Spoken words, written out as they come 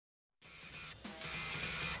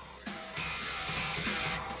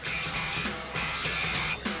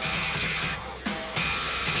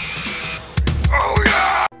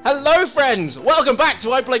Hello friends, welcome back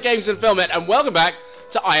to I Play Games and Film It, and welcome back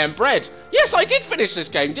to I Am Bread. Yes, I did finish this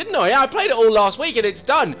game, didn't I? I played it all last week and it's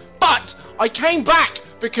done, but I came back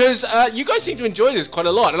because you guys seem to enjoy this quite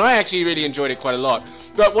a lot, and I actually really enjoyed it quite a lot.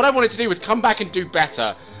 But what I wanted to do was come back and do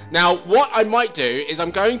better. Now, what I might do is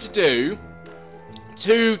I'm going to do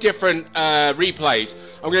two different replays.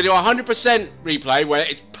 I'm going to do a 100% replay where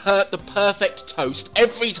it's the perfect toast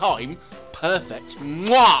every time. Perfect.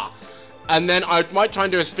 Mwah! And then I might try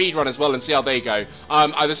and do a speed run as well and see how they go.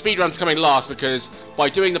 The speed run's coming last because by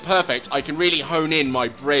doing the perfect, I can really hone in my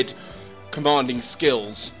bread commanding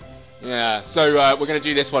skills. Yeah, so we're going to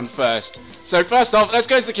do this one first. So first off, let's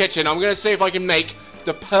go into the kitchen. I'm going to see if I can make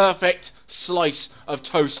the perfect slice of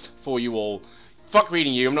toast for you all. Fuck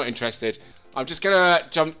reading you, I'm not interested. I'm just going to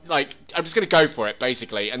jump, I'm just going to go for it,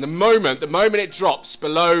 basically. And the moment it drops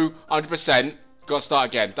below 100%, got to start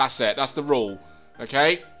again. That's it, that's the rule.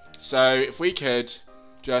 Okay? So, if we could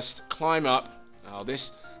just climb up. Oh,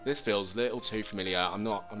 this feels a little too familiar. I'm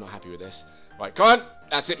not happy with this. Right, come on.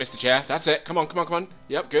 That's it, Mr. Chair. That's it. Come on, come on, come on.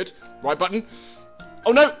 Yep, good. Right button.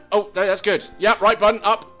 Oh, no. Oh, no, that's good. Yep, right button.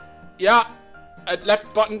 Up. Yeah.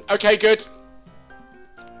 Left button. Okay, good.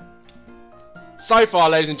 So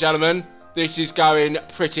far, ladies and gentlemen, this is going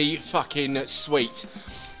pretty fucking sweet.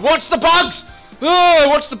 Watch the bugs! Oh,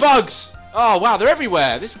 watch the bugs! Oh, wow, they're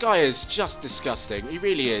everywhere. This guy is just disgusting. He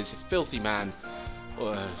really is. Filthy man.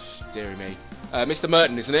 Oh, dearie me. Mr.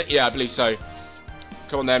 Merton, isn't it? Yeah, I believe so.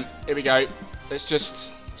 Come on, then. Here we go. Let's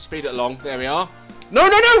just speed it along. There we are. No,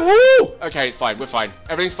 no, no! Woo! Okay, it's fine. We're fine.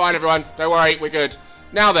 Everything's fine, everyone. Don't worry. We're good.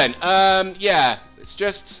 Now then, yeah. Let's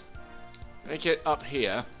just make it up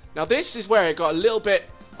here. Now, this is where it got a little bit...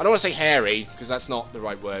 I don't want to say hairy, because that's not the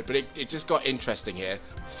right word, but it just got interesting here.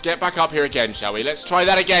 Let's get back up here again, shall we? Let's try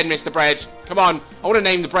that again, Mr. Bread. Come on. I want to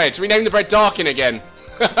name the bread. Should we name the bread Darkin again?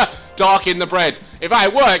 Darkin the bread. In fact,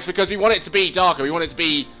 it works because we want it to be darker. We want it to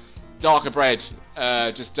be darker bread.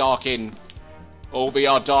 Just darken. Or we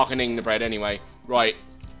are darkening the bread anyway. Right.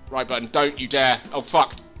 Right button. Don't you dare. Oh,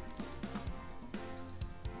 fuck.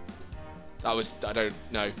 That was... I don't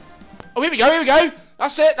know. Oh, here we go. Here we go.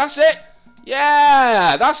 That's it. That's it.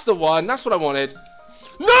 Yeah, that's the one. That's what I wanted.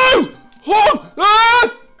 No! Oh!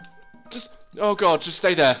 Ah! Just, oh god, just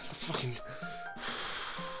stay there. Fucking.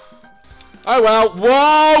 Oh well.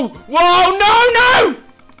 Whoa! Whoa! No! No!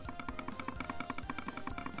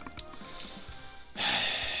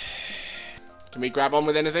 Can we grab on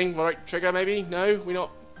with anything? Right trigger, maybe? No,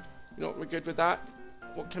 we're good with that.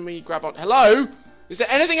 What can we grab on? Hello? Is there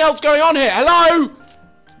anything else going on here? Hello?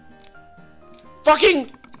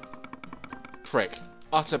 Fucking. Prick.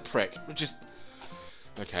 Utter prick. Just...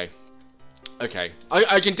 Okay. Okay.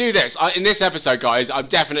 I can do this. In this episode, guys, I'm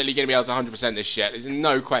definitely going to be able to 100% this shit. There's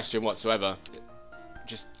no question whatsoever.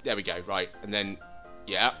 Just... There we go. Right. And then...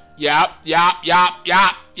 Yeah. Yeah. Yeah. Yeah.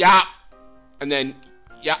 Yeah. Yeah. And then...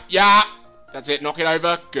 Yeah. Yeah. That's it. Knock it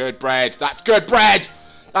over. Good bread. That's good bread.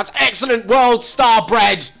 That's excellent world star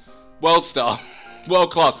bread. World star.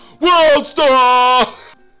 World class. World star!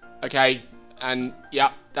 Okay. And...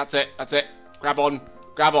 Yeah. That's it. That's it. Grab on.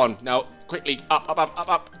 Grab on. No. Quickly. Up, up, up, up,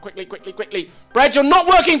 up. Quickly, quickly, quickly. Bread, you're not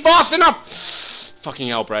working fast enough! Fucking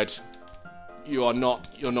hell, Bread. You are not...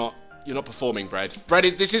 You're not performing, Bread. Bread,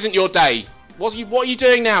 this isn't your day. What are you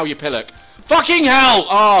doing now, you pillock? Fucking hell!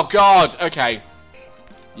 Oh, God. Okay.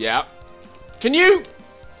 Yeah. Can you...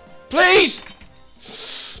 Please?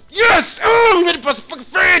 Yes! Oh, we made it past the fucking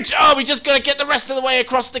fridge! Oh, we just gotta get the rest of the way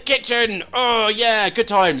across the kitchen! Oh, yeah. Good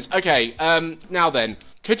times. Okay. Now then.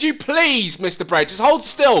 Could you please, Mr. Bread, just hold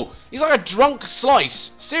still? He's like a drunk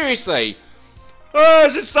slice. Seriously. Oh,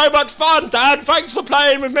 this is so much fun, Dad. Thanks for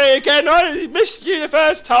playing with me again. I missed you the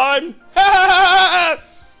first time.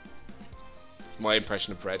 It's my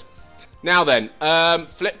impression of Bread. Now then,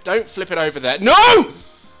 don't flip it over there. No!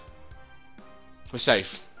 We're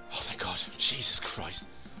safe. Oh, thank God. Jesus Christ.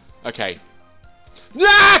 Okay.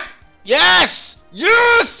 Ah! Yes!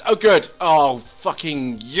 Yes! Oh, good. Oh,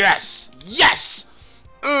 fucking yes! Yes!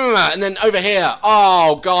 And then over here,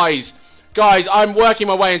 oh guys, I'm working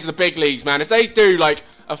my way into the big leagues, man. If they do like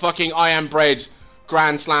a fucking I Am Bread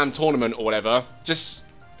Grand Slam tournament or whatever, just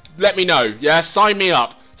let me know. Yeah, sign me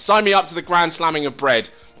up to the Grand Slamming of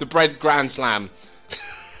bread, the bread Grand Slam,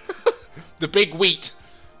 the big wheat.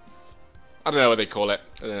 I don't know what they call it.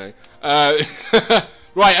 I don't know.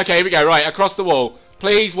 Right, okay, here we go. Right, across the wall.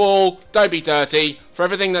 Please, wall, don't be dirty. For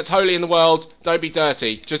everything that's holy in the world, don't be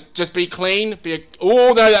dirty. Just be clean.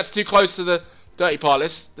 Oh, no, that's too close to the dirty part.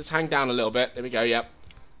 Let's hang down a little bit. There we go, yep.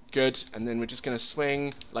 Good. And then we're just going to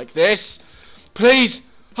swing like this. Please.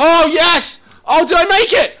 Oh, yes! Oh, did I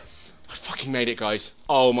make it? I fucking fucking made it, guys.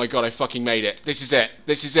 Oh my god, I fucking made it. This is it.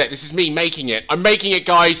 This is it. This is me making it. I'm making it,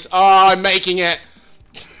 guys. Oh, I'm making it.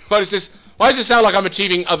 What is this? Why does it sound like I'm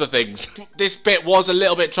achieving other things? This bit was a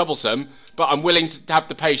little bit troublesome, but I'm willing to have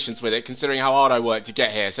the patience with it, considering how hard I worked to get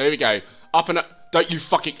here. So here we go. Up and up. Don't you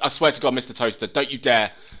fucking... I swear to God, Mr. Toaster. Don't you dare.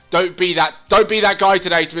 Don't be that guy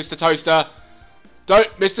today to Mr. Toaster.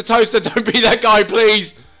 Mr. Toaster, don't be that guy,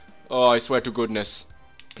 please. Oh, I swear to goodness.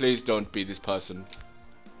 Please don't be this person.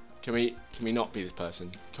 Can we not be this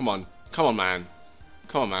person? Come on. Come on, man.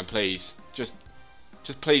 Come on, man, please. Just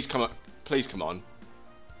please come on. Please come on.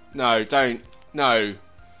 No, don't. No.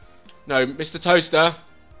 No, Mr. Toaster.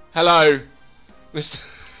 Hello. Mr.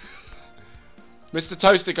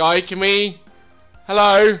 Toaster guy, can we...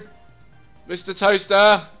 Hello? Mr.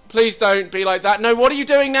 Toaster, please don't be like that. No, what are you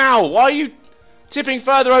doing now? Why are you tipping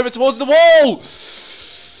further over towards the wall?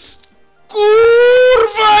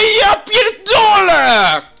 Kurwa, ja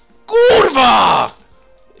pierdolę! Kurwa!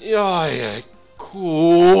 Yeah,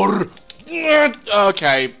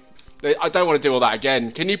 Okay. I don't want to do all that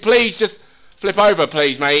again. Can you please just flip over,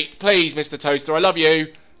 please, mate? Please, Mr. Toaster, I love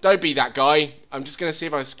you. Don't be that guy. I'm just going to see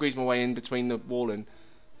if I can squeeze my way in between the wall and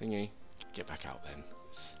thingy. Get back out then.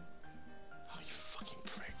 Oh, you fucking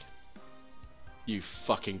prick. You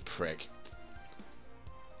fucking prick.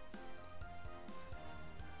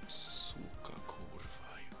 Suka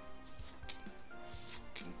kurwa, you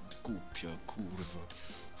fucking głupia kurwa.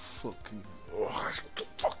 Fucking... Oh, I could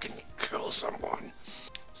fucking kill someone.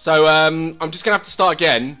 So, I'm just going to have to start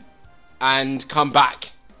again and come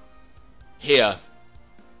back here.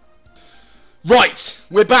 Right,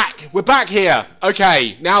 we're back. We're back here.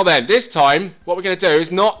 Okay, now then, this time, what we're going to do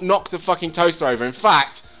is not knock the fucking toaster over. In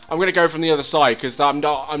fact, I'm going to go from the other side because I'm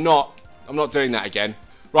not doing that again.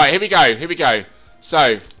 Right, here we go. Here we go.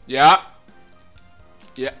 So, yeah.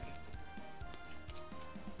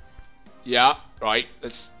 Right.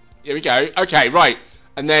 Here we go. Okay, right.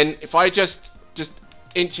 And then if I just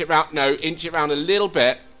inch it round. No, inch it round a little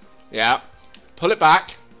bit. Yeah. Pull it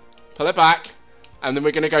back. Pull it back. And then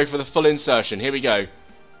we're going to go for the full insertion. Here we go.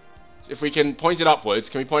 If we can point it upwards.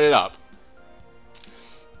 Can we point it up?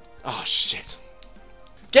 Oh, shit.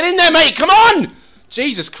 Get in there, mate! Come on!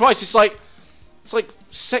 Jesus Christ, it's like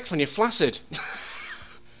sex when you're flaccid.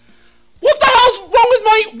 What the hell's wrong with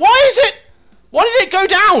my... Why is it... Why did it go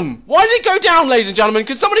down? Why did it go down, ladies and gentlemen?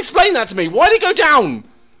 Can someone explain that to me? Why did it go down?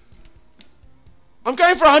 I'm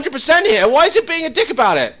going for 100% here. Why is it being a dick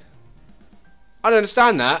about it? I don't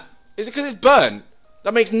understand that. Is it because it's burnt?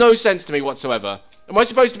 That makes no sense to me whatsoever. Am I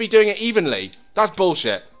supposed to be doing it evenly? That's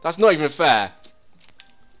bullshit. That's not even fair.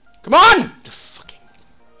 Come on! The fucking...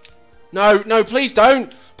 No, no, please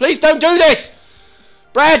don't. Please don't do this!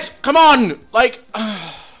 Bread, come on! Like,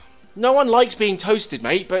 no one likes being toasted,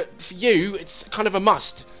 mate, but for you, it's kind of a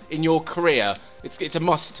must in your career. It's a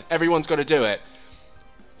must. Everyone's got to do it.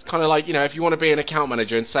 It's kind of like, you know, if you want to be an account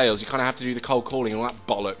manager in sales, you kind of have to do the cold calling and all that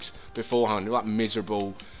bollocks beforehand. All that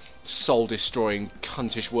miserable, soul-destroying,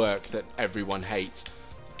 cuntish work that everyone hates.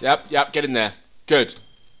 Yep, get in there. Good.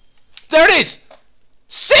 There it is!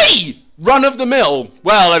 C! Run-of-the-mill.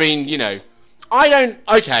 Well, I mean, you know,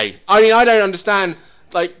 okay. I mean, I don't understand,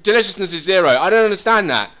 like, deliciousness is 0. I don't understand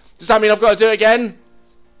that. Does that mean I've got to do it again?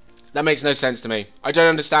 That makes no sense to me. I don't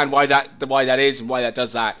understand why that is and why that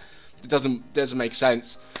does that. It doesn't make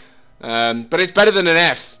sense. But it's better than an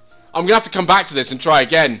F. I'm gonna have to come back to this and try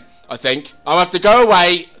again, I think. I'll have to go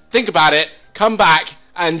away, think about it, come back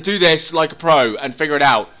and do this like a pro and figure it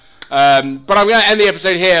out. But I'm going to end the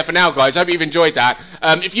episode here for now, guys. I hope you've enjoyed that.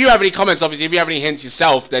 If you have any comments, obviously, if you have any hints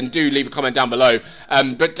yourself, then do leave a comment down below.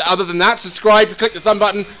 But other than that, subscribe, click the thumb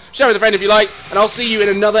button, share with a friend if you like, and I'll see you in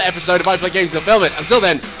another episode of I Play Games and Film It. Until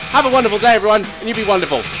then, have a wonderful day, everyone, and you be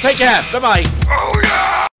wonderful. Take care. Bye-bye. Oh, yeah.